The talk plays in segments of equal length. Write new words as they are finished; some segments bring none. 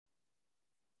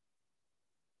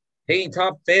Hey,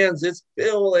 top fans, it's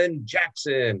Bill and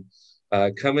Jackson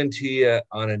coming to you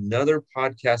on another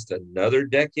podcast, another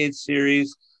decade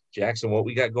series. Jackson, what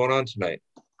we got going on tonight?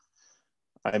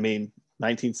 I mean,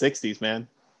 1960s, man.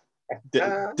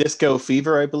 Ah, Disco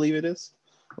Fever, I believe it is.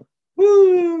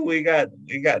 woo, we got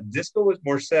disco was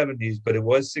more 70s, but it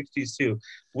was 60s too.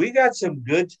 We got some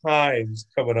good times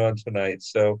coming on tonight.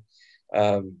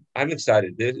 I'm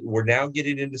excited. We're now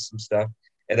getting into some stuff.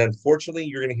 And unfortunately,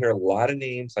 you're going to hear a lot of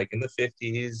names like in the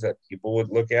 50s that people would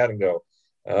look at and go,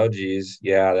 oh, geez,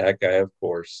 yeah, that guy, of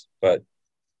course. But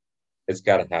it's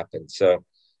got to happen. So,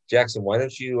 Jackson, why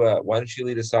don't you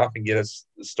lead us off and get us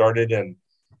started and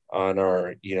on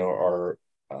our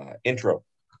intro?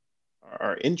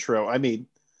 Our intro. I mean,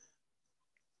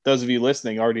 those of you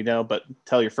listening already know, but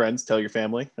tell your friends, tell your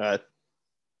family.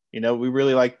 We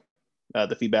really like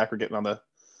the feedback we're getting on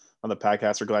the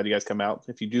podcast. We're glad you guys come out.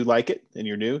 If you do like it and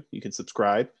you're new, you can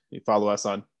subscribe. You follow us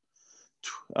on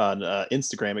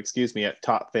Instagram, excuse me, at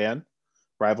Top Fan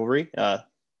Rivalry. I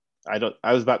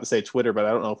was about to say Twitter, but I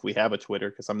don't know if we have a Twitter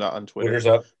because I'm not on Twitter. Twitter's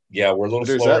up. Yeah, we're a little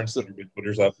Twitter's slower up. on So Twitter, but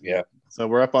Twitter's up. Yeah. So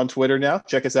we're up on Twitter now.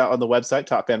 Check us out on the website,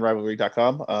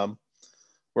 topfanrivalry.com.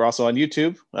 We're also on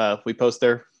YouTube. We post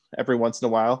there every once in a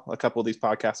while. A couple of these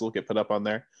podcasts will get put up on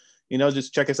there.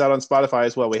 Just check us out on Spotify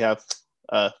as well. We have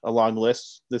a long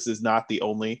list. This is not the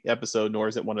only episode, nor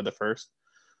is it one of the first.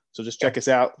 So just check us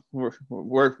out.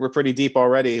 We're pretty deep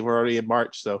already. We're already in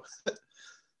March, so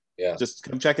Yeah. just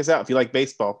come check us out if you like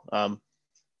baseball.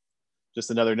 Just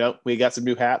another note: we got some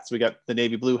new hats. We got the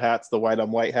navy blue hats, the white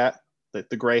on white hat, the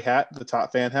gray hat, the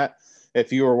top fan hat.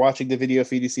 If you were watching the video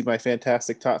feed, you see my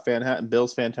fantastic top fan hat and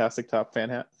Bill's fantastic top fan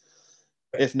hat.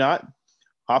 If not,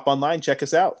 hop online, check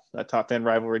us out at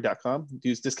topfanrivalry.com.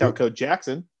 Use discount code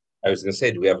Jackson. I was going to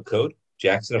say, do we have a code?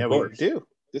 Jackson, of Yeah, we course. do.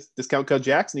 This discount code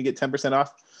Jackson, you get 10%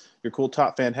 off your cool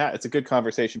top fan hat. It's a good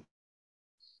conversation.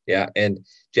 Yeah. And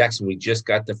Jackson, we just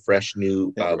got the fresh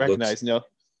new looks. Recognize, Oh,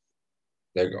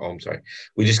 I'm sorry.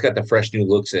 We just got the fresh new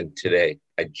looks in today.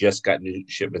 I just got new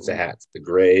shipments of hats. The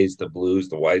grays, the blues,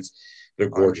 the whites. They're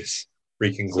gorgeous.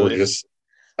 Freaking So gorgeous.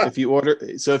 if you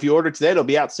order today, it'll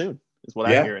be out soon, is what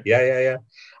I'm Yeah, hearing. yeah, yeah, yeah.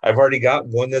 I've already got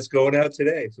one that's going out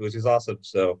today, which is awesome.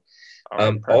 So, All right,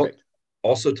 um, all, perfect.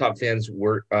 also, top fans,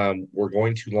 we're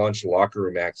going to launch Locker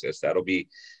Room Access. That'll be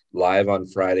live on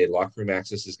Friday. Locker Room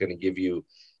Access is going to give you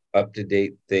up to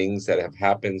date things that have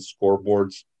happened,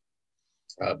 scoreboards,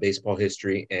 baseball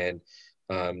history, and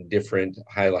different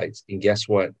highlights. And guess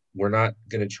what? We're not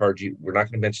going to charge you. We're not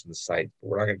going to mention the site. But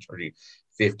we're not going to charge you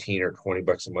 15 or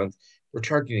 $20 a month. We're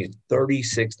charging you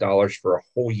 $36 for a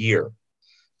whole year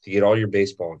to get all your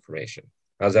baseball information.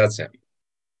 How's that sound?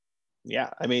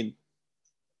 Yeah, I mean,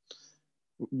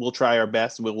 we'll try our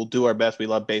best. We'll do our best. We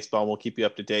love baseball. We'll keep you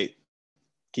up to date,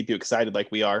 keep you excited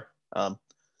like we are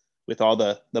with all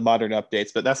the modern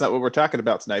updates. But that's not what we're talking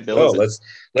about tonight, Bill, No, is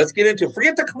it? let's get into it.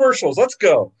 Forget the commercials. Let's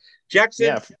go. Jackson,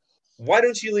 Yeah. why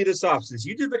don't you lead us off? Since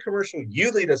you did the commercial,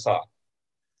 you lead us off.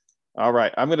 All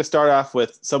right. I'm going to start off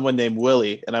with someone named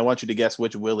Willie, and I want you to guess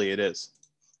which Willie it is.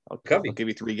 I'll Covey. give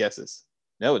you three guesses.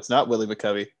 No, it's not Willie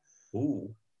McCovey.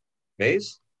 Ooh.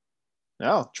 Mays?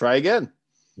 No, try again.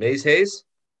 Mays Hayes?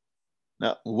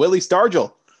 No, Willie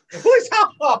Stargell.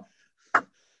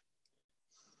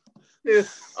 Dude,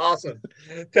 awesome.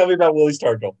 Tell me about Willie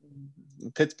Stargell.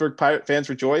 Pittsburgh Pirate fans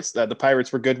rejoice. The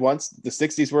Pirates were good once. The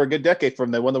 60s were a good decade for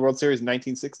them. They won the World Series in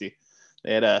 1960.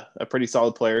 They had a pretty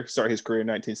solid player start his career in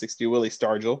 1960, Willie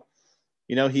Stargell.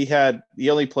 He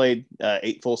only played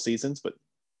 8 full seasons, but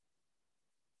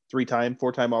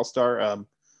four-time All-Star,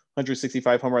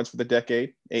 165 home runs for the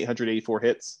decade, 884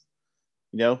 hits.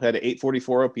 Had an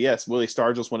 844 OPS. Willie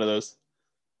Stargell's one of those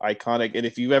iconic. And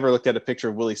if you've ever looked at a picture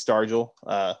of Willie Stargell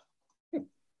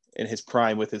in his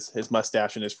prime with his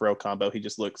mustache and his fro combo, he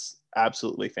just looks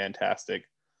absolutely fantastic.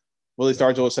 Willie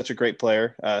Stargell was such a great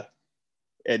player.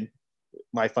 And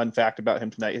my fun fact about him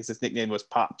tonight is his nickname was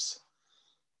Pops.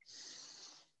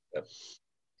 Yep.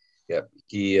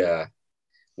 Yep.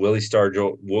 Willie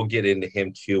Stargell, we'll get into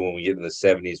him too when we get in the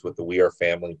 70s with the We Are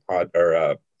Family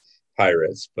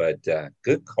Pirates. But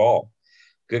good call.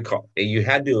 Good call. And you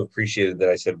had to appreciate it that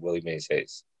I said Willie Mays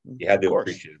Hayes. You had Of to course.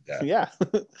 appreciate that. Yeah.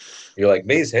 You're like,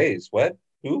 Mays Hayes, what?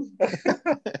 Who?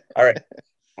 All right.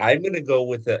 I'm going to go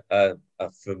with a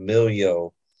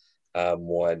familial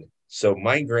one. So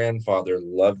my grandfather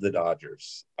loved the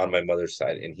Dodgers on my mother's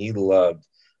side, and he loved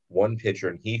one pitcher,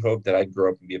 and he hoped that I'd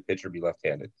grow up and be a pitcher, be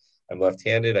left-handed. I'm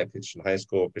left-handed. I pitched in high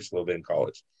school, pitched a little bit in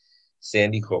college.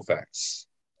 Sandy Koufax.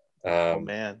 Oh Um,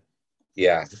 man.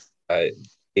 yeah,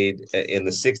 in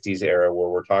the '60s era, where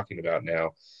we're talking about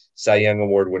now. Cy Young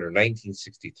Award winner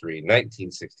 1963,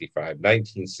 1965,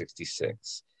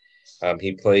 1966.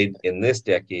 He played in this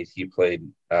decade, he played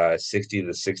 60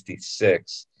 to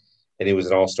 66, and he was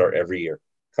an all-star every year.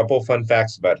 Couple of fun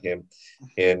facts about him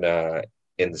in the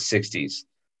 60s.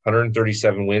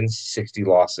 137 wins, 60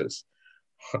 losses.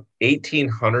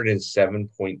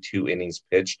 1,807.2 innings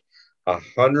pitched,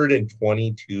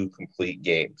 122 complete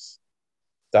games.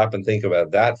 Stop and think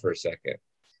about that for a second.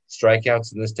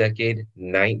 Strikeouts in this decade,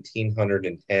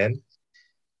 1,910.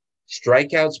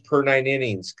 Strikeouts per 9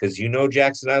 innings, because you know,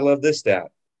 Jackson, I love this stat.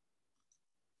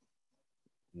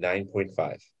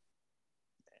 9.5.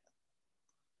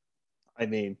 I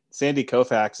mean, Sandy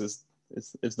Koufax is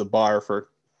the bar for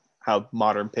how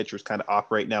modern pitchers kind of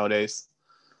operate nowadays.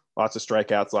 Lots of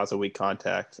strikeouts, lots of weak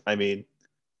contact. I mean,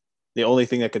 the only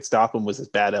thing that could stop him was his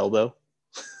bad elbow.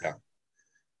 Yeah.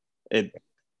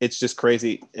 It's just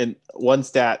crazy. And one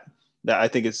stat that I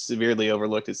think is severely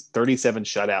overlooked is 37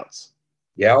 shutouts.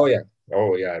 Yeah. Oh, yeah.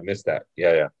 Oh, yeah. I missed that.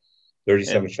 Yeah. Yeah.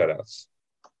 37 shutouts.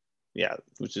 Yeah.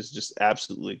 Which is just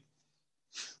absolutely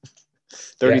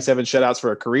 37 shutouts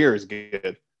for a career is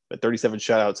good, but 37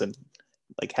 shutouts in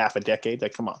like half a decade.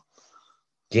 Like, come on.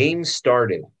 Games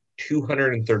started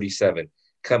 237.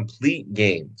 Complete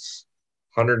games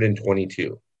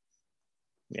 122.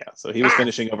 Yeah. So he was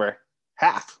finishing over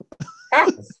half.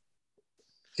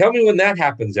 Tell me when that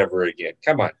happens ever again.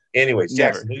 Come on. Anyways,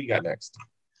 Jackson, Never. who you got next?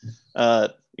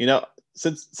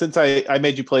 Since I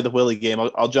made you play the Willie game,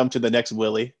 I'll jump to the next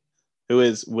Willie, who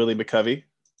is Willie McCovey.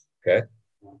 Okay.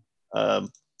 I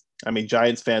mean,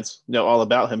 Giants fans know all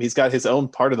about him. He's got his own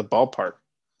part of the ballpark,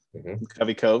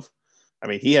 McCovey Cove. I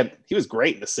mean, he was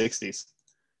great in the 60s.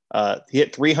 He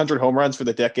hit 300 home runs for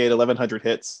the decade, 1,100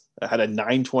 hits, had a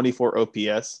 924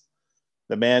 OPS.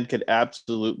 The man could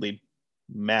absolutely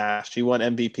mash. He won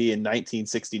MVP in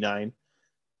 1969.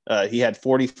 He had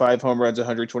 45 home runs,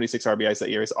 126 RBIs that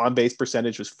year. His on-base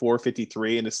percentage was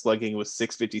 453, and his slugging was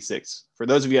 656. For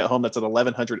those of you at home, that's an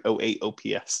 1,108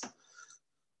 OPS.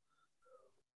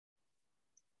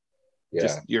 Yeah.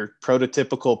 Just your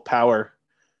prototypical power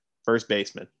first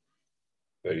baseman.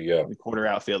 There you go. The quarter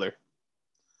outfielder.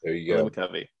 There you go.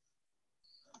 McCovey.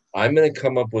 I'm going to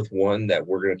come up with one that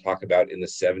we're going to talk about in the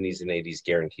 70s and 80s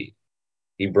guaranteed.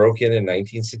 He broke in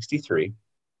 1963.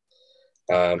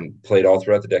 Played all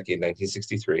throughout the decade,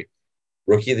 1963.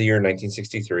 Rookie of the year,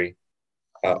 1963.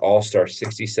 All-Star,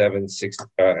 65,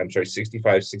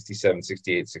 67,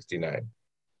 68, 69.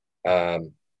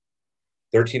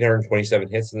 1,327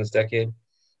 hits in this decade.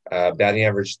 Batting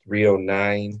average,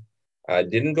 309.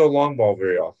 Didn't go long ball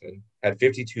very often. Had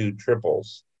 52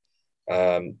 triples.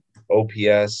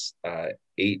 OPS,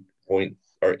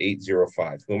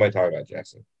 805. Who am I talking about,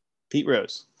 Jackson? Pete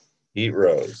Rose. Pete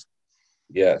Rose.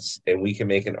 Yes, and we can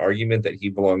make an argument that he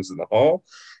belongs in the Hall,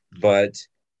 but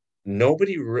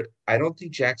I don't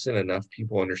think, Jackson, enough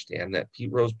people understand that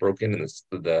Pete Rose broke in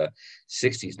the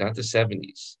 60s, not the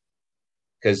 70s,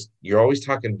 because you're always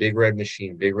talking big red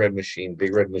machine, big red machine,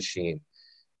 big red machine.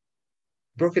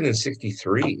 Broken in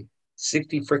 63,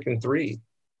 60 freaking 3.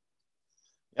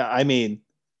 Yeah, I mean,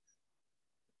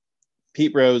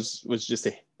 Pete Rose was just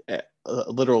a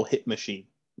literal hit machine.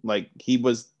 Like, he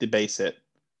was the base hit.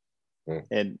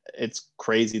 And it's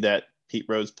crazy that Pete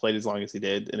Rose played as long as he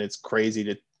did. And it's crazy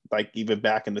to, like, even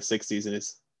back in the 60s and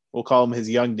we'll call him his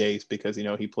young days because,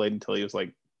 he played until he was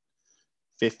like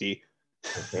 50.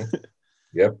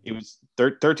 Yep. He was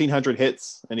 1,300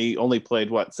 hits and he only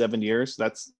played, 7 years?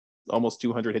 That's almost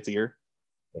 200 hits a year.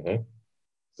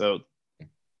 So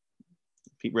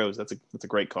Pete Rose, that's a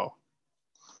great call.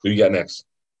 Who you got next?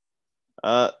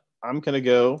 I'm going to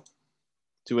go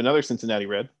to another Cincinnati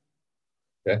Red.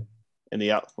 Okay.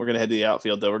 We're going to head to the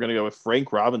outfield, though. We're going to go with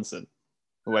Frank Robinson,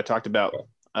 who I talked about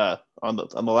on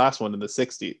the last one in the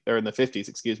 60s or in the 50s,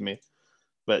 excuse me.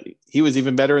 But he was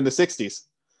even better in the 60s.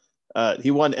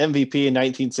 He won MVP in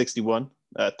 1961,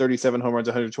 37 home runs,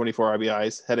 124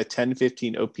 RBIs, had a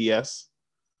 1015 OPS.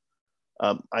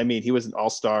 I mean, he was an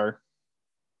all-star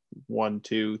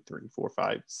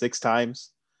 6 times.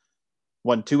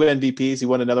 Won 2 MVPs. He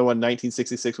won another one in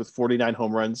 1966 with 49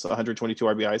 home runs, 122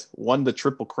 RBIs. Won the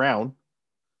Triple Crown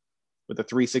with a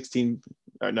 316.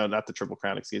 No, not the Triple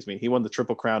Crown, excuse me. He won the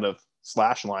Triple Crown of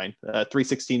slash line,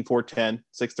 316, 410,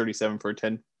 637 for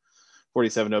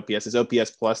 1047 OPS. His OPS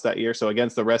plus that year, so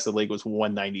against the rest of the league, was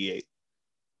 198.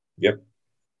 Yep.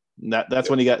 And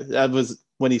that's when that was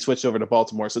when he switched over to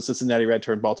Baltimore. So Cincinnati Red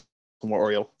turned Baltimore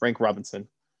Oriole. Frank Robinson.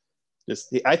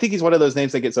 I think he's one of those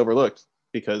names that gets overlooked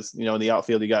because, in the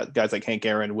outfield, you got guys like Hank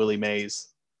Aaron, Willie Mays,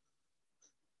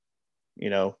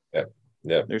 Yeah.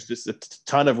 Yeah. There's just a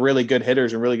ton of really good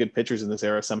hitters and really good pitchers in this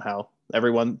era somehow.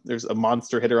 There's a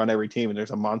monster hitter on every team, and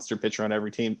there's a monster pitcher on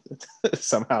every team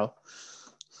somehow.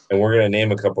 And we're going to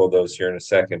name a couple of those here in a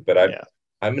second, but Yeah.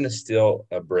 I'm going to steal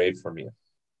a Brave from you.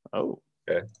 Oh.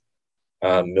 Okay.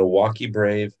 Milwaukee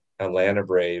Brave, Atlanta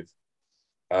Brave,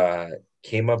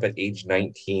 came up at age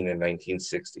 19 in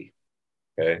 1960.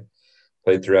 Okay.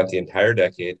 Played throughout the entire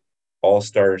decade.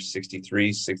 All-Star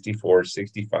 63, 64,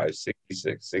 65,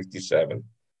 66, 67.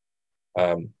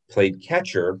 Played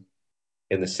catcher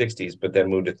in the 60s, but then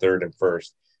moved to third and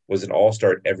first. Was an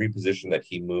all-star at every position that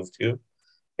he moved to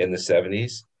in the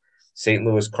 70s. St.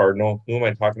 Louis Cardinal. Who am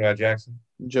I talking about, Jackson?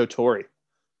 Joe Torre.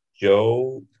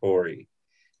 Joe Torre.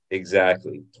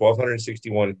 Exactly.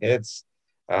 1,261 hits,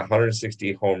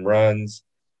 160 home runs,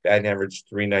 batting average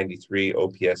 393,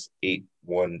 OPS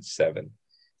 817.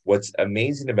 What's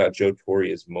amazing about Joe Torre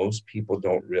is most people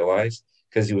don't realize,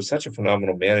 because he was such a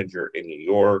phenomenal manager in New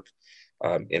York,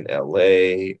 in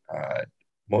LA.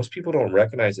 Most people don't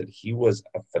recognize that he was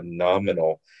a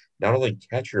phenomenal, not only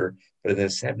catcher, but in the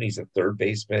 70s, a third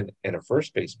baseman and a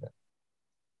first baseman.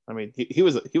 I mean, he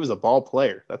was a ball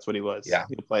player. That's what he was. Yeah.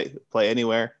 He could play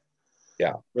anywhere.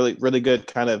 Yeah. Really, really good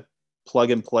kind of plug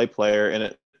and play player.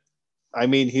 And I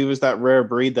mean, he was that rare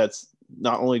breed that's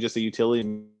not only just a utility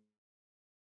man,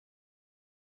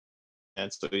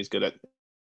 and so he's good at.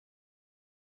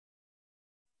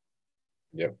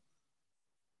 Yep.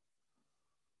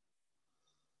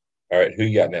 All right, who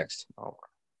you got next? All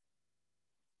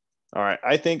right,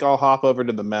 I think I'll hop over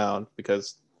to the mound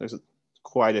because there's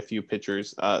quite a few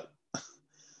pitchers.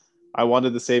 I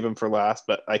wanted to save him for last,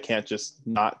 but I can't just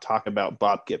not talk about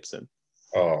Bob Gibson.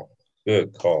 Oh,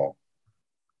 good call.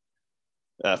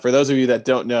 For those of you that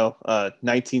don't know,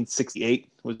 1968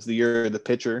 was the year of the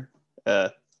pitcher.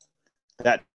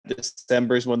 That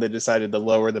December is when they decided to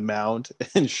lower the mound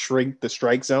and shrink the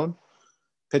strike zone.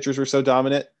 Pitchers were so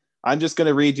dominant. I'm just going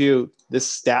to read you this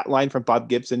stat line from Bob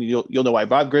Gibson. You'll know why.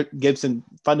 Bob Gibson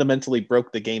fundamentally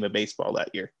broke the game of baseball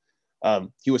that year.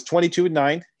 He was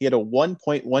 22-9. He had a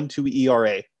 1.12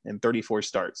 ERA in 34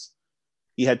 starts.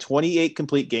 He had 28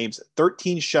 complete games,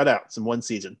 13 shutouts in one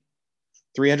season,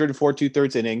 304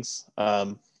 2/3 innings.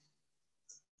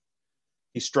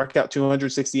 He struck out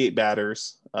 268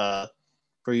 batters.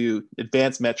 For you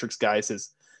advanced metrics guys,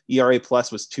 his ERA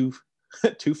plus was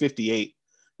 258,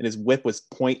 and his WHIP was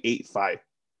 0.85.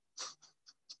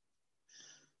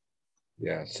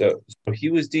 Yeah, so he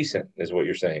was decent, is what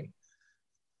you're saying.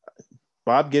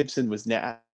 Bob Gibson was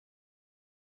Yeah.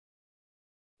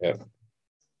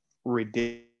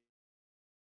 ridiculous.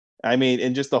 I mean,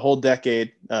 in just the whole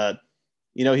decade,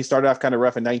 he started off kind of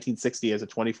rough in 1960 as a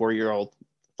 24-year-old,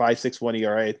 5.61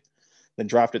 ERA, then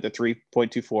dropped it to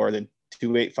 3.24, then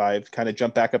 2.85, kind of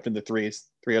jumped back up in the threes,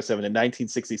 3.07. In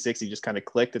 1966, he just kind of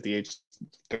clicked at the age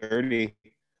 30,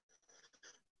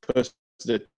 posted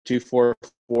a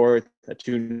 2.44, a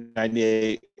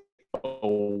 2.98, a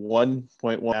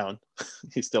 1.1 down.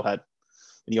 He still had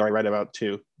an ERA right about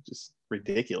 2, just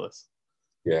ridiculous.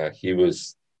 Yeah, he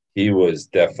was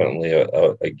definitely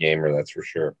a gamer, that's for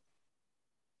sure.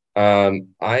 I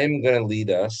am going to lead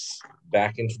us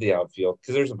back into the outfield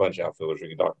because there's a bunch of outfielders we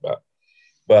can talk about.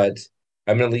 But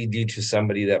I'm going to lead you to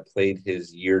somebody that played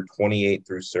his year 28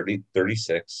 through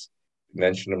 36.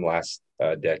 Mentioned him last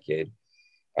decade.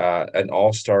 An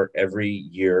all-star every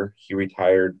year. He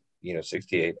retired,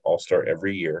 68, all-star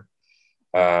every year.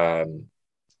 MVP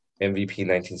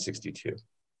 1962.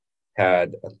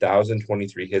 Had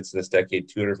 1,023 hits in this decade,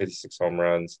 256 home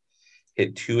runs,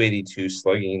 hit 282,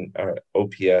 slugging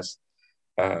OPS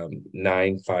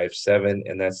 957,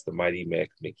 and that's the mighty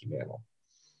Mickey Mantle.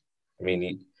 I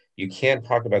mean, you can't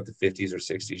talk about the 50s or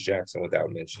 60s Jackson without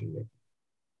mentioning Mickey.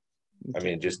 I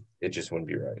mean, it just wouldn't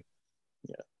be right.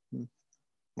 Yeah.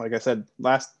 Like I said,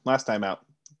 last time out,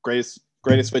 greatest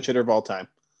switch hitter of all time.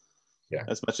 Yeah.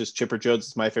 As much as Chipper Jones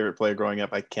is my favorite player growing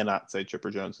up, I cannot say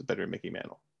Chipper Jones is better than Mickey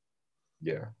Mantle.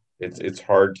 Yeah. It's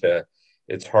hard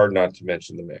not to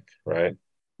mention the Mick, right?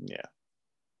 Yeah.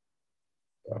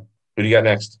 So, who do you got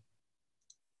next?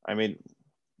 I mean,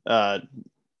 I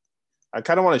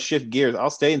kind of want to shift gears. I'll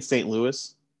stay in St.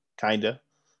 Louis, kind of.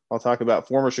 I'll talk about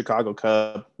former Chicago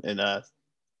Cub and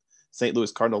St.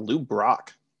 Louis Cardinal Lou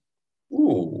Brock.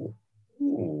 Ooh.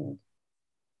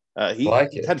 He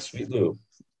like it. had Sweet Lou.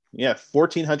 Yeah,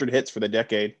 1,400 hits for the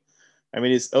decade. I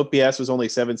mean, his OPS was only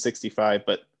 765,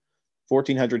 but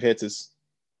 1,400 hits is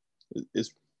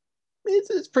it's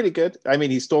pretty good. I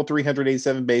mean, he stole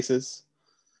 387 bases.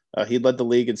 He led the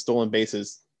league in stolen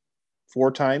bases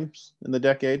 4 times in the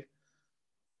decade,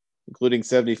 including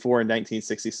 74 in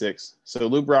 1966. So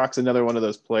Lou Brock's another one of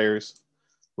those players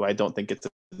who I don't think gets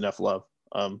enough love.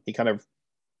 He kind of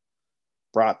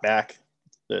brought back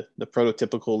the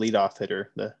prototypical leadoff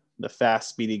hitter, the fast,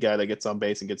 speedy guy that gets on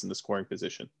base and gets in the scoring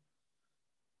position.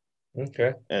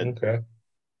 Okay. And Okay.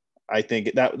 I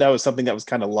think that was something that was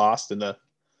kind of lost in the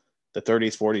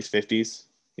 30s, 40s, 50s,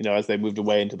 as they moved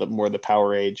away into the more of the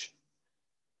power age.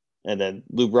 And then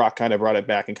Lou Brock kind of brought it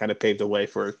back and kind of paved the way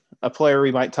for a player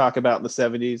we might talk about in the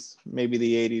 70s, maybe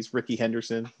the 80s, Ricky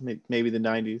Henderson, maybe the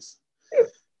 90s.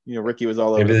 Ricky was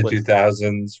all over Maybe the the place.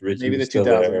 2000s. Ricky Maybe was the still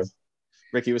there. 2000s.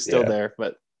 Ricky was still there.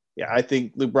 But yeah, I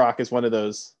think Lou Brock is one of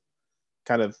those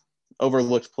kind of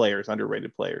overlooked players,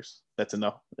 underrated players. That's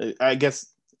enough. I guess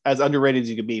as underrated as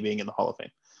you could be being in the Hall of Fame.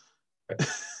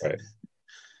 Right.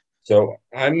 So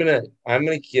I'm gonna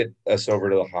get us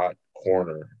over to the hot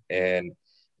corner, and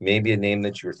maybe a name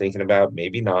that you were thinking about,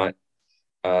 maybe not.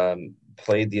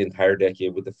 Played the entire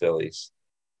decade with the Phillies.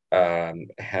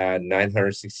 Had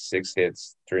 966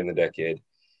 hits during the decade.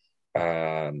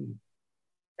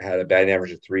 Had a batting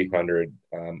average of 300,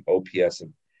 OPS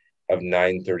of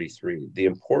 933. The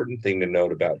important thing to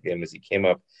note about him is he came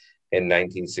up in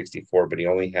 1964, but he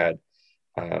only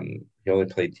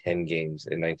played 10 games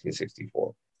in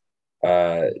 1964.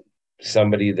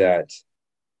 Somebody that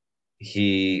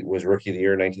he was rookie of the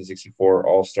year in 1964,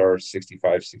 all-star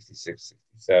 65, 66,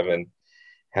 67,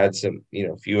 had some,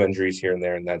 few injuries here and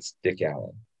there, and that's Dick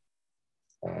Allen.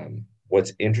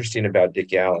 What's interesting about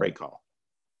Dick Allen, great call.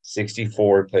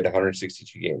 64 played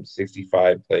 162 games,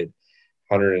 65 played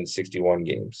 161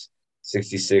 games,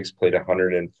 66 played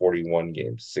 141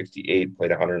 games, 68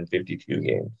 played 152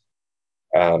 games.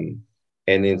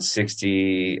 And in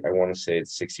 60, I want to say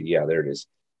it's 60, yeah, there it is.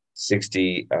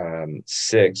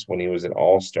 66, when he was an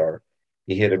all-star,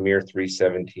 he hit a mere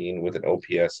 317 with an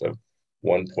OPS of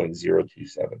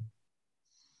 1.027.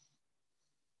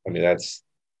 I mean, that's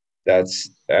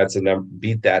a number.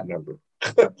 Beat that number.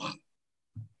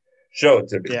 Show it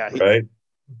to me, right?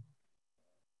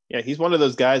 Yeah, he's one of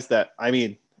those guys that,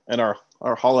 in our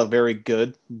Hall of very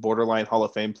good, borderline Hall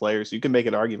of Fame players, you can make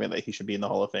an argument that he should be in the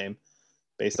Hall of Fame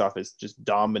based off his just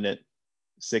dominant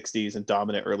 60s and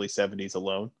dominant early 70s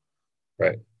alone.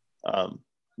 Right.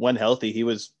 When healthy, he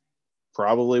was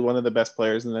probably one of the best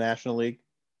players in the National League,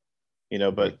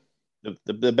 but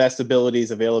the best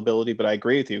abilities, availability. But I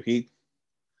agree with you.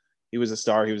 He was a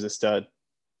star. He was a stud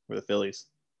for the Phillies.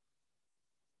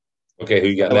 Okay, who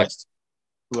you got next?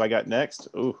 Who I got next?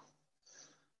 Ooh.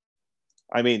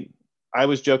 I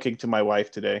was joking to my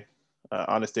wife today.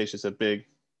 Anastasia's a big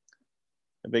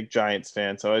Giants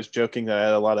fan, so I was joking that I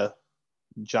had a lot of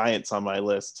Giants on my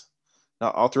list.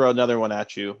 Now I'll throw another one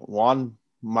at you. Juan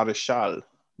Marichal.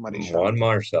 Juan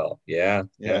Marichal. Yeah.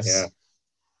 Yes.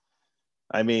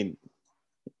 Yeah.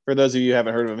 For those of you who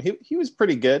haven't heard of him, he was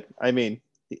pretty good.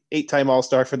 8-time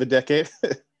All-Star for the decade.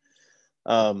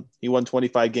 He won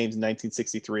 25 games in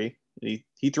 1963. He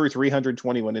threw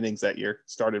 321 innings that year,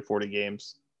 started 40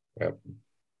 games. Yep.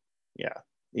 Yeah.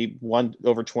 He won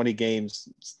over 20 games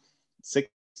 6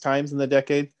 times in the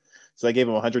decade. So that gave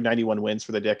him 191 wins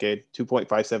for the decade,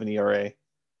 2.57 ERA.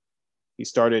 He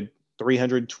started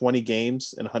 320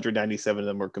 games, and 197 of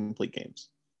them were complete games.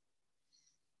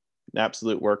 An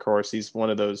absolute workhorse. He's one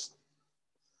of those,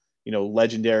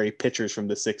 legendary pitchers from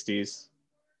the 60s.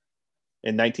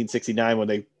 In 1969,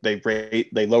 when they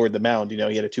lowered the mound, he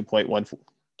had a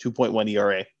 2.1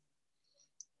 ERA,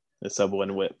 a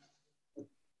sub-1 WHIP.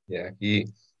 Yeah, he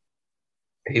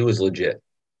was legit.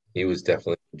 He was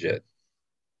definitely legit.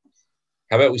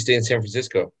 How about we stay in San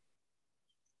Francisco?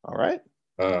 All right.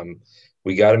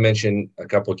 We got to mention a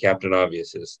couple of Captain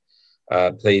Obviouses.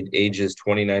 Played ages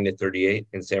 29 to 38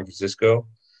 in San Francisco.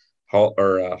 Hall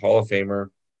of Famer,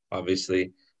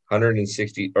 obviously.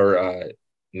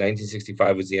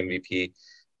 1965 was the MVP.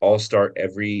 All-star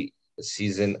every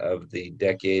season of the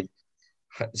decade.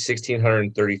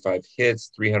 1,635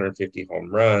 hits, 350 home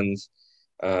runs,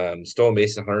 stolen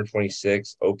bases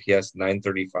 126, OPS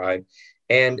 935,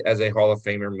 and as a Hall of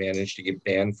Famer managed to get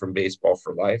banned from baseball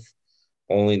for life,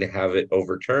 only to have it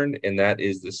overturned, and that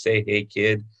is the Say Hey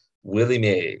Kid, Willie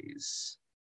Mays.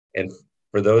 And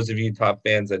for those of you top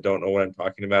fans that don't know what I'm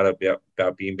talking about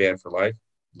being banned for life,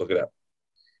 look it up.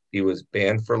 He was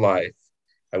banned for life.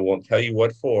 I won't tell you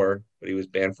what for, but he was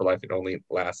banned for life. It only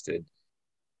lasted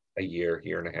a year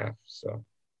and a half. So,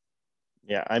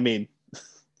 yeah,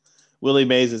 Willie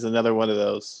Mays is another one of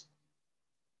those.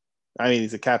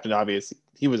 He's a Captain Obvious.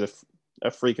 He was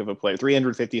a freak of a player.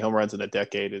 350 home runs in a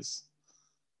decade is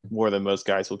more than most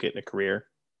guys will get in a career.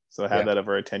 So have that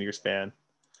over a 10-year span.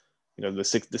 The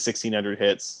 1,600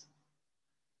 hits.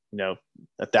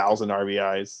 1,000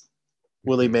 RBIs.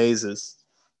 Willie Mays is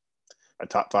a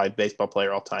top 5 baseball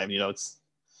player all time. It's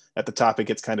at the top, it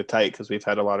gets kind of tight because we've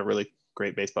had a lot of really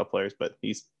great baseball players, but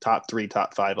he's top 3,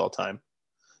 top 5 all time,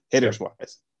 hitters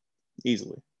wise,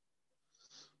 easily.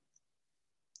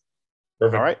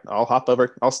 Perfect. All right, I'll hop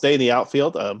over. I'll stay in the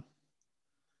outfield.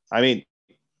 I mean,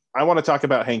 I want to talk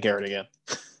about Hank Aaron again.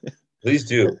 Please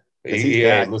do. He's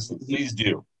back. Listen, please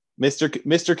do.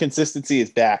 Mr. Consistency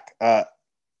is back. The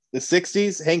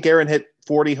 60s, Hank Aaron hit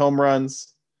 40 home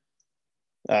runs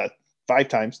 5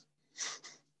 times.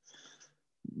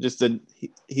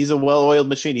 He's a well-oiled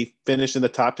machine. He finished in the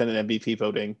top 10 in MVP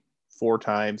voting 4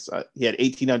 times. He had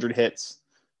 1,800 hits,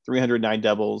 309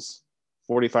 doubles,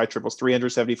 45 triples,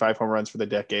 375 home runs for the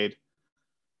decade.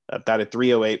 Batted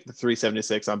 308,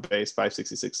 376 on base,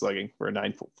 566 slugging for a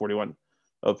 941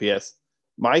 OPS.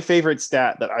 My favorite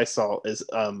stat that I saw is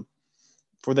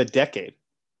for the decade,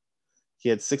 he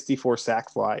had 64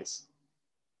 sac flies,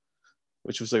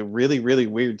 which was a really, really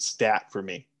weird stat for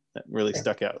me. That really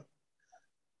stuck out.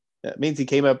 That means he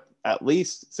came up at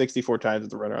least 64 times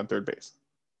as the runner on third base.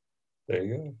 There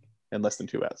you go. And less than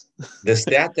 2 outs. The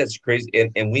stat that's crazy,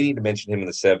 and we need to mention him in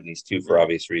the 70s too for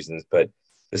obvious reasons, but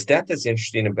the stat that's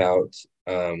interesting about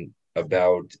Hank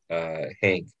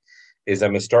is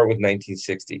I'm going to start with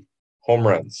 1960. Home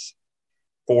runs,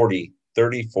 40,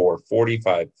 34,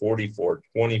 45, 44,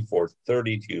 24,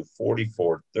 32,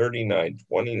 44, 39,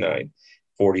 29,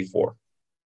 44.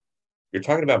 You're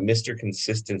talking about Mr.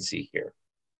 Consistency here.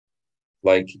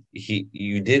 Like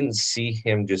you didn't see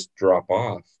him just drop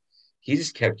off. He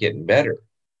just kept getting better.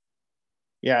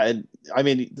 Yeah, and I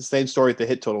mean the same story with the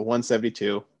hit total: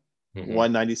 172,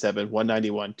 197,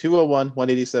 191, 201,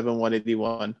 187,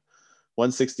 181,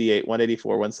 168,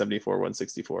 184, 174,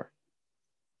 164.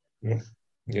 Yeah.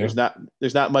 There's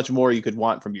not much more you could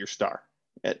want from your star.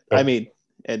 I mean,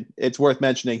 and it's worth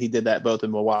mentioning he did that both in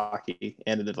Milwaukee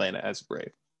and in Atlanta as a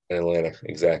Brave. Atlanta,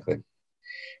 exactly.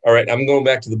 All right, I'm going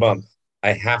back to the bump.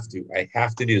 I have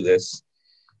to do this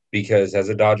because as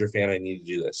a Dodger fan, I need to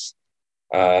do this.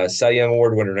 Cy Young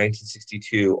Award winner,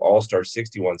 1962, All-Star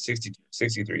 61, 62,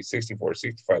 63, 64,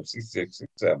 65, 66,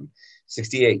 67,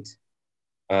 68.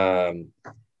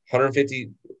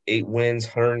 158 wins,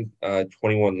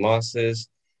 121 losses,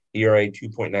 ERA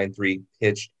 2.93,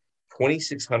 pitched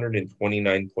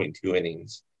 2,629.2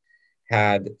 innings,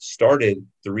 had started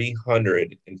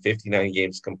 359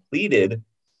 games, completed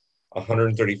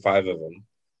 135 of them,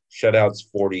 shutouts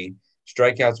 40,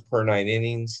 strikeouts per 9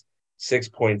 innings,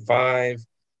 6.5,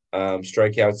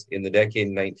 strikeouts in the decade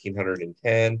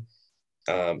 1,910,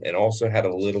 and also had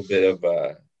a little bit of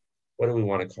what do we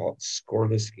want to call it?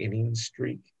 Scoreless inning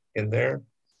streak in there.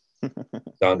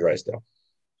 Don Drysdale.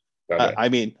 I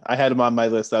mean, I had him on my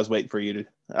list. I was waiting for you to.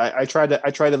 I tried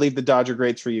to leave the Dodger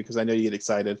greats for you because I know you get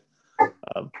excited.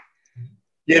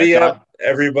 Giddy up,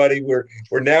 everybody! We're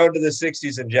now into the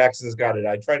 60s, and Jackson's got it.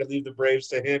 I try to leave the Braves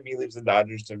to him. He leaves the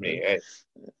Dodgers to me. Hey,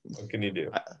 what can you do?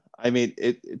 I mean,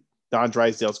 Don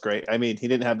Drysdale's great. I mean, he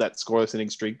didn't have that scoreless inning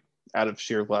streak out of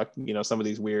sheer luck. Some of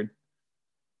these weird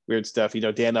stuff.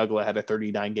 Dan Uggla had a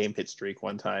 39 game hit streak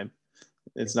one time.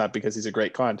 It's not because he's a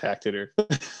great contact hitter.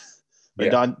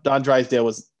 Don Drysdale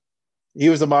was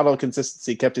a model of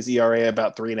consistency, kept his ERA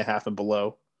about 3.5 and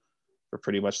below for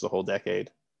pretty much the whole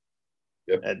decade.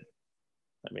 Yep. And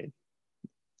I mean,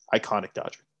 iconic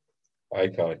Dodger.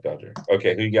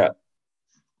 Okay, who you got?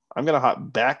 I'm going to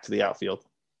hop back to the outfield.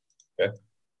 Okay.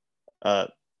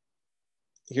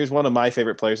 Here's one of my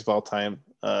favorite players of all time.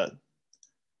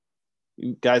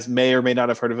 You guys may or may not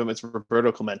have heard of him. It's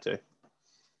Roberto Clemente.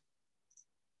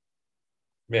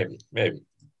 Maybe.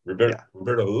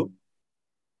 Roberto who?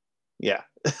 Yeah.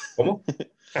 Como?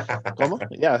 Como?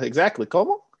 Yeah, exactly.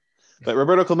 Como? But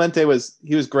Roberto Clemente was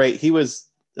great. He was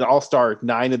an all-star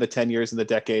 9 of the 10 years in the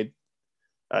decade.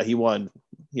 He won.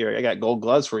 Here, I got gold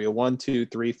gloves for you. 1, 2,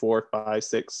 3, 4, 5,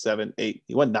 6, 7, 8.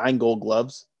 He won 9 gold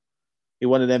gloves. He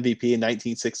won an MVP in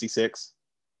 1966.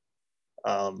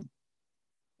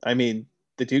 I mean,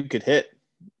 the dude could hit.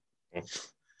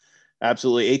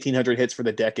 Absolutely. 1,800 hits for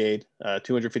the decade,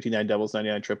 259 doubles,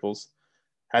 99 triples.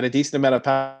 Had a decent amount of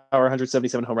power,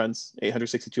 177 home runs,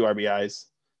 862 RBIs.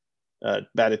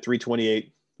 Batted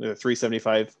 328 with a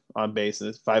 375 on base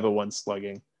and 501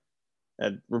 slugging.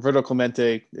 And Roberto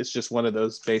Clemente is just one of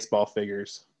those baseball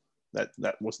figures that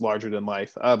was larger than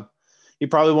life. He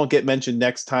probably won't get mentioned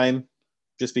next time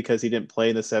just because he didn't play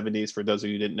in the 70s. For those of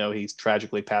you who didn't know, he's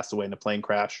tragically passed away in a plane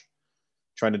crash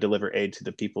trying to deliver aid to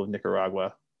the people of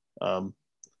Nicaragua.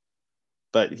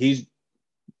 But he's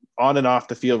on and off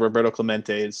the field. Roberto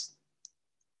Clemente is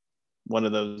one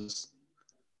of those,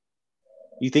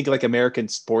 you think like American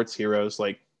sports heroes,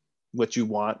 like what you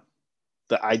want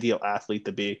the ideal athlete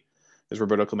to be. is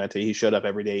Roberto Clemente. He showed up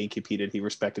every day. He competed. He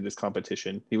respected his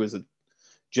competition. He was a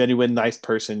genuine, nice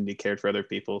person. He cared for other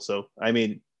people. So, I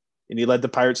mean, and he led the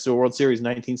Pirates to a World Series in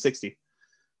 1960.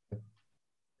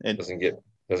 And Doesn't get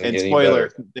and any spoiler,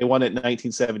 better. they won it in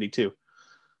 1972.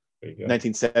 There you go.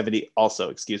 1970 also,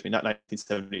 excuse me, not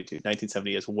 1972,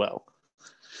 1970 as well.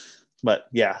 But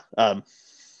yeah,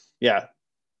 yeah,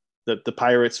 the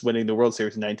Pirates winning the World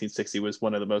Series in 1960 was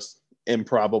one of the most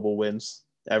improbable wins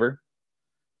ever.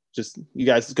 Just you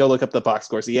guys go look up the box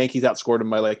scores. The Yankees outscored them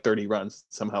by like 30 runs,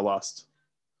 somehow lost.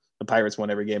 The Pirates won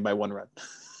every game by 1 run.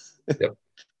 Yep.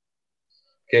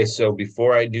 Okay, so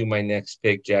before I do my next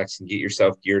pick, Jackson, get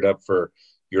yourself geared up for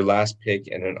your last pick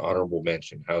and an honorable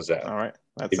mention. How's that? All right,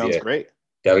 that Give sounds you great.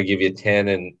 That'll give you 10,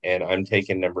 and I'm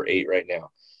taking number 8 right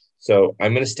now. So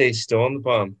I'm going to stay still on the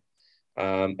bum.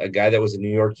 A guy that was a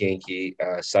New York Yankee,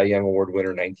 Cy Young Award winner,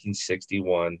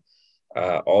 1961,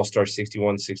 All-Star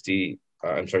 61, 60.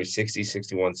 I'm sorry, 60,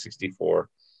 61, 64.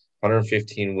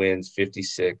 115 wins,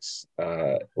 56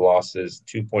 losses,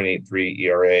 2.83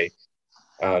 ERA,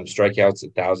 strikeouts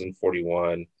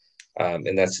 1,041,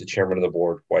 and that's the chairman of the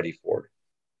board, Whitey Ford.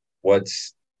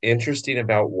 What's interesting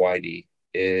about Whitey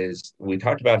is we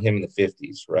talked about him in the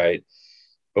 50s, right?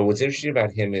 But what's interesting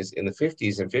about him is in the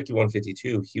 50s, in 51,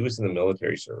 52, he was in the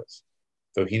military service.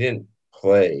 So he didn't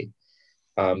play.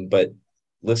 But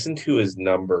listen to his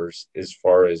numbers as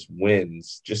far as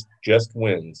wins, just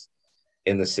wins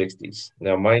in the 60s.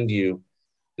 Now, mind you,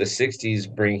 the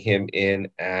 60s bring him in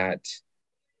at,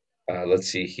 let's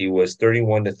see, he was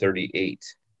 31 to 38,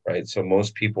 right? So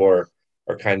most people are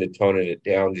kind of toning it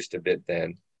down just a bit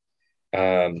then.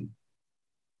 12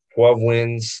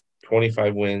 wins,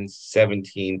 25 wins,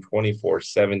 17, 24,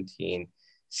 17,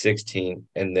 16,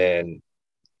 and then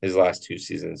his last 2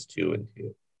 seasons, 2 and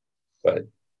 2. But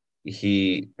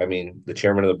I mean, the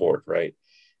chairman of the board, right?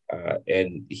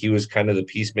 And he was kind of the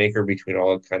peacemaker between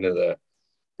all kind of the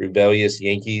rebellious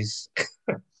Yankees.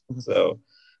 So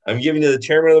I'm giving you the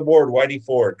chairman of the board, Whitey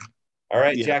Ford. All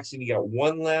right, Yeah, Jackson, you got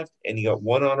one left and you got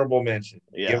one honorable mention.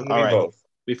 Give yeah. them to All me right. both.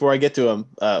 Before I get to him,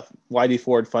 Whitey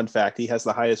Ford, fun fact, he has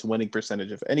the highest winning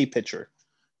percentage of any pitcher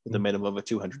with a minimum of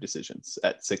 200 decisions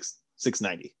at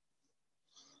 690.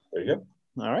 There you go.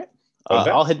 All right. Fun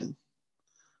fact.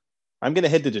 I'm going to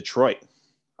head to Detroit.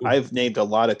 Ooh. I've named a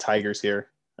lot of Tigers here.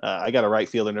 I got a right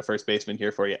fielder and a first baseman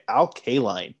here for you. Al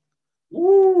Kaline.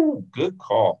 Ooh, good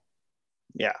call.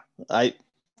 Yeah.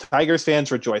 Tigers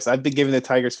fans rejoice. I've been giving the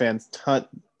Tigers fans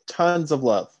tons of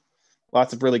love.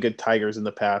 Lots of really good Tigers in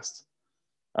the past.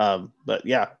 But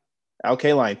yeah, Al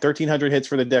Kaline, 1,300 hits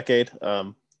for the decade.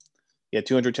 He had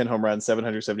 210 home runs,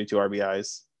 772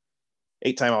 RBIs,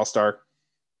 8-time All-Star.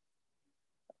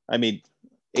 I mean,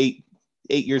 eight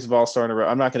years of All-Star in a row.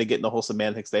 I'm not going to get in the whole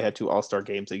semantics. They had 2 All-Star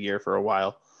games a year for a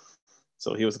while.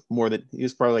 So he was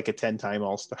probably like a 10-time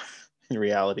All-Star in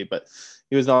reality, but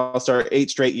he was an All-Star 8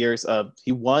 straight years.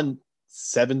 He won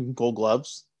 7 Gold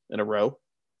Gloves in a row,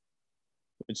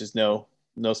 which is no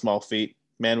small feat.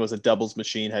 Man was a doubles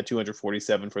machine, had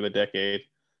 247 for the decade.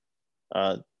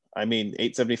 I mean,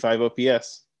 875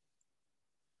 OPS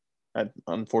on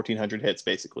 1,400 hits,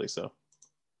 basically. So,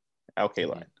 Al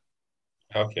Kaline.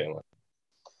 Okay.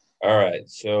 All right.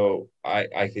 So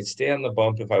I could stay on the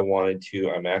bump if I wanted to.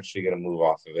 I'm actually going to move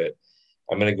off of it.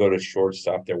 I'm going to go to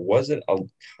shortstop. There wasn't a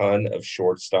ton of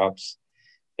shortstops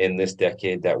in this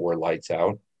decade that were lights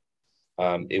out.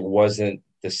 It wasn't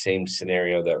the same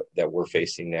scenario that we're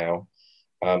facing now.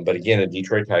 But again, a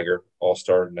Detroit Tiger,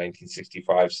 All-Star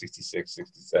 1965, 66,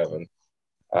 67.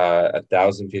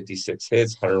 1,056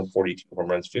 hits, 142 home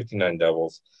runs, 59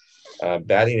 doubles.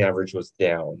 Batting average was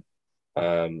down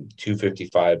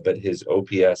 255, but his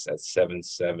OPS at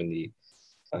 770.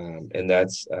 And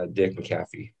that's Dick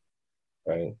McAfee,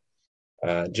 right?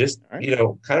 Just, All right.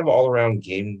 Kind of all around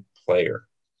game player.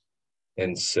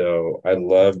 And so I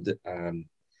love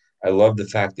the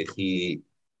fact that he,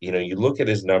 you look at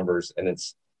his numbers and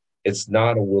it's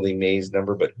not a Willie Mays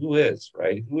number, but who is,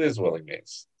 right? Who is Willie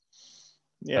Mays?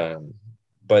 Yeah. Um,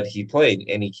 but he played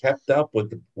and he kept up with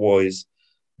the boys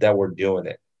that were doing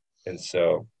it. And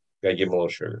so gotta give him a little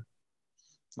sugar.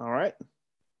 All right.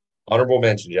 Honorable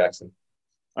mention, Jackson.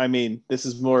 I mean, this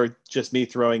is more just me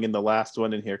throwing in the last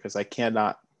one in here because I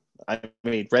cannot. I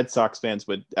mean, Red Sox fans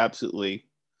would absolutely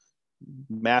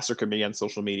massacre me on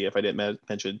social media if I didn't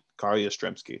mention Carl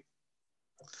Yastrzemski.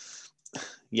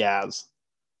 Yaz.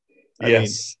 I mean,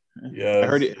 Yes. I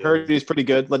Yes. heard he's pretty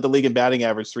good. Led the league in batting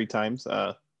average 3 times.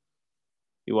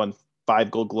 He won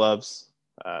 5 Gold Gloves,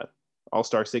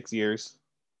 All-Star 6 years.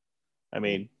 I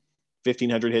mean,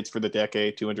 1,500 hits for the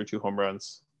decade, 202 home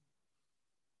runs.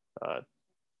 Had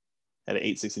an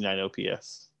 869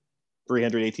 OPS.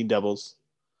 318 doubles.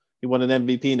 He won an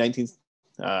MVP in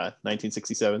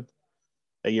 1967,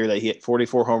 a year that he hit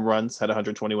 44 home runs, had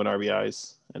 121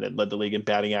 RBIs, and then led the league in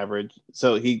batting average.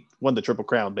 So he won the Triple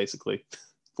Crown, basically.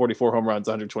 44 home runs,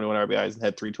 121 RBIs, and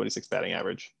had 326 batting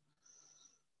average.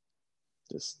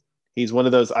 He's one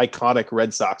of those iconic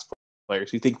Red Sox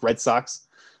players. You think Red Sox?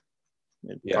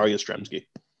 Yeah. Carl Yastrzemski.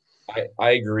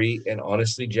 I agree. And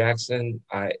honestly, Jackson,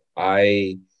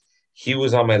 he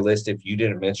was on my list. If you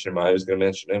didn't mention him, I was going to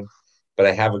mention him. But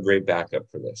I have a great backup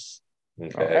for this.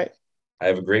 Okay. All right. I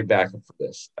have a great backup for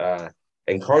this.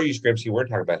 And Carl Yastrzemski, we're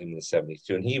talking about him in the 70s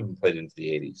too, and he even played into the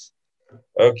 80s.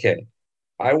 Okay.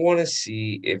 I want to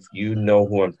see if you know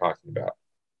who I'm talking about.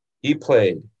 He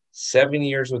played 7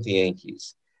 years with the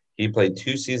Yankees. He played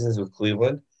 2 seasons with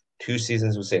Cleveland, 2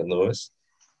 seasons with St. Louis,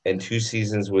 and 2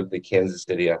 seasons with the Kansas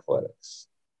City Athletics.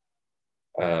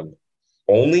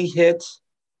 Only hit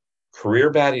career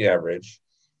batting average,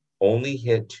 only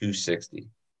hit 260.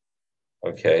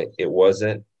 Okay. It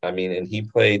wasn't, and he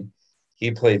played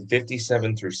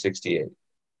 57 through 68.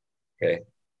 Okay.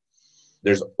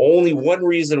 There's only one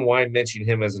reason why I'm mentioning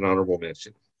him as an honorable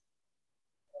mention.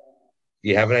 Do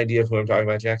you have an idea of who I'm talking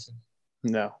about, Jackson?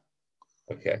 No.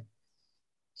 Okay.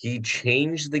 He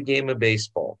changed the game of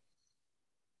baseball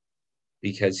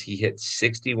because he hit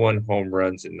 61 home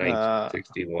runs in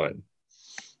 1961.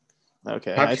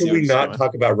 Okay. How can we not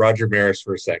talk about Roger Maris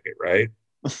for a second, right?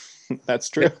 That's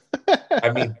true.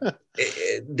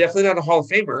 Definitely not a Hall of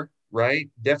Famer, right?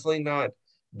 Definitely not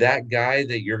that guy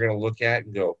that you're going to look at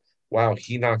and go, wow,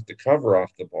 he knocked the cover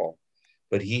off the ball.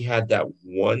 But he had that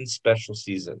one special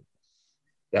season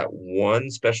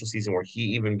where he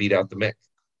even beat out the Mick,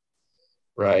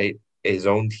 right? His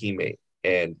own teammate,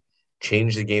 and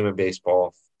changed the game of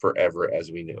baseball forever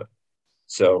as we knew it.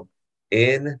 So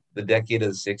in the decade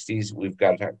of the 60s, we've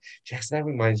got to talk. Jackson, that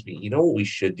reminds me, you know what we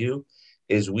should do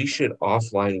is we should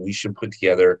put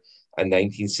together a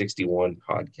 1961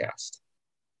 podcast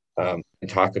and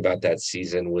talk about that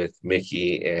season with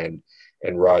Mickey and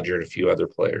Roger and a few other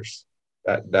players.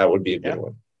 That would be a good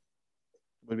one.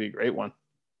 Would be a great one.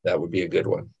 That would be a good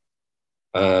one.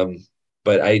 But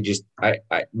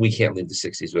we can't leave the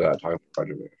 60s without talking about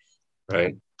Roger Maris,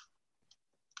 right?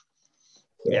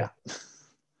 Yeah.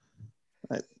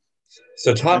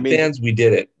 So fans, we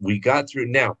did it. We got through.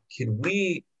 Now, can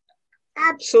we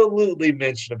absolutely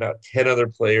mention about 10 other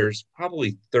players,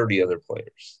 probably 30 other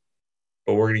players,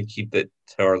 but we're going to keep it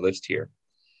to our list here.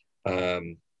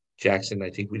 Jackson,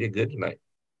 I think we did good tonight.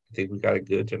 I think we got it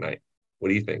good tonight. What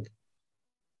do you think?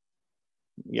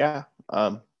 Yeah.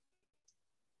 I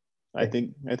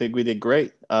think we did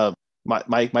great.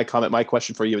 My comment, my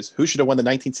question for you is, who should have won the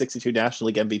 1962 National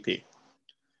League MVP?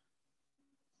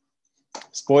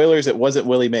 Spoilers, it wasn't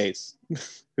Willie Mays,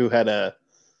 who had a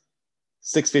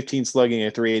 615 slugging and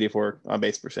a 384 on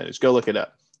base percentage. Go look it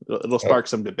up. It'll spark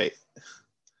some debate.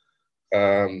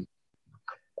 Okay,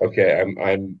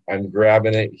 I'm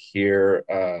grabbing it here.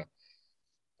 Who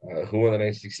won the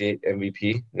 1968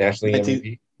 MVP, National League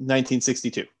MVP?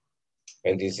 1962.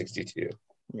 1962.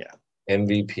 Yeah.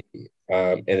 MVP.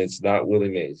 And it's not Willie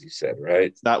Mays, you said, right?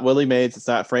 It's not Willie Mays. It's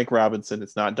not Frank Robinson.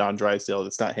 It's not Don Drysdale.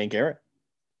 It's not Hank Aaron.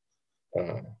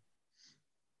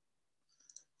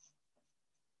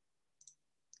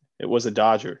 It was a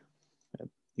Dodger.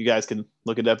 You guys can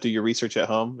look it up, do your research at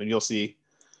home, and you'll see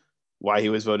why he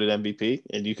was voted MVP.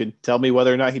 And you can tell me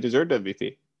whether or not he deserved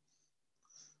MVP.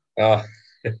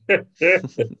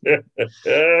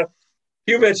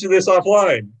 You mentioned this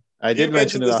offline. I did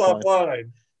mention this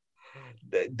offline.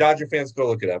 Dodger fans, go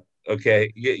look it up.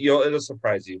 Okay, it'll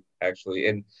surprise you, actually.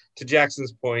 And to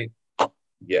Jackson's point,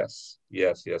 yes.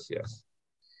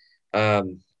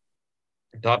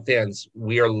 Top fans,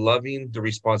 we are loving the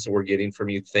response that we're getting from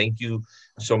you. Thank you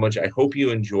so much. I hope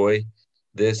you enjoy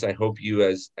this. I hope you,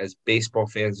 as baseball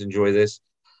fans, enjoy this.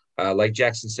 Like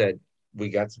Jackson said, we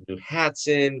got some new hats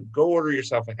in. Go order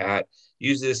yourself a hat.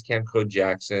 Use the discount code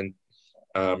Jackson.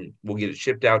 We'll get it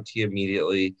shipped out to you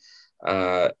immediately.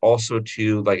 Also,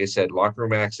 too, like I said, Locker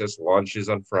Room Access launches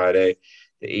on Friday,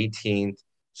 the 18th.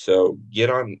 So get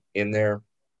on in there.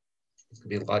 It's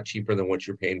going to be a lot cheaper than what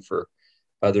you're paying for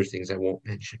other things. I won't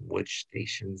mention which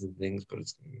stations and things, but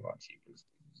it's going to be a lot cheaper.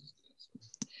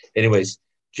 Anyways,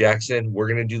 Jackson, we're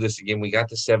going to do this again. We got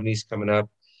the 70s coming up.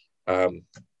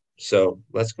 So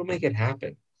let's go make it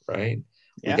happen, right?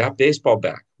 Yeah. We got baseball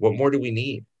back. What more do we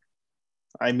need?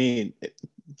 I mean,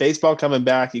 baseball coming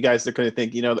back, you guys are going to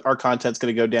think, our content's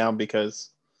going to go down because,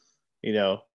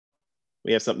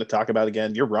 we have something to talk about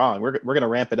again. You're wrong. We're going to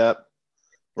ramp it up.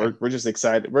 We're just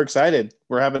excited. We're excited.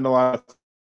 We're having a lot of.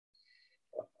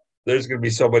 There's going to be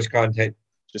so much content.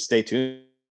 Just stay tuned.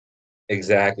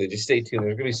 Exactly. Just stay tuned.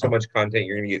 There's gonna be so much content.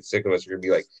 You're gonna get sick of us. You're gonna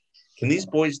be like, can these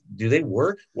boys do they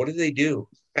work? What do they do?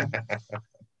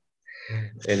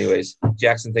 Anyways,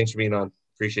 Jackson, thanks for being on.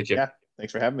 Appreciate you. Yeah.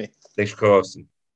 Thanks for having me. Thanks for co-hosting.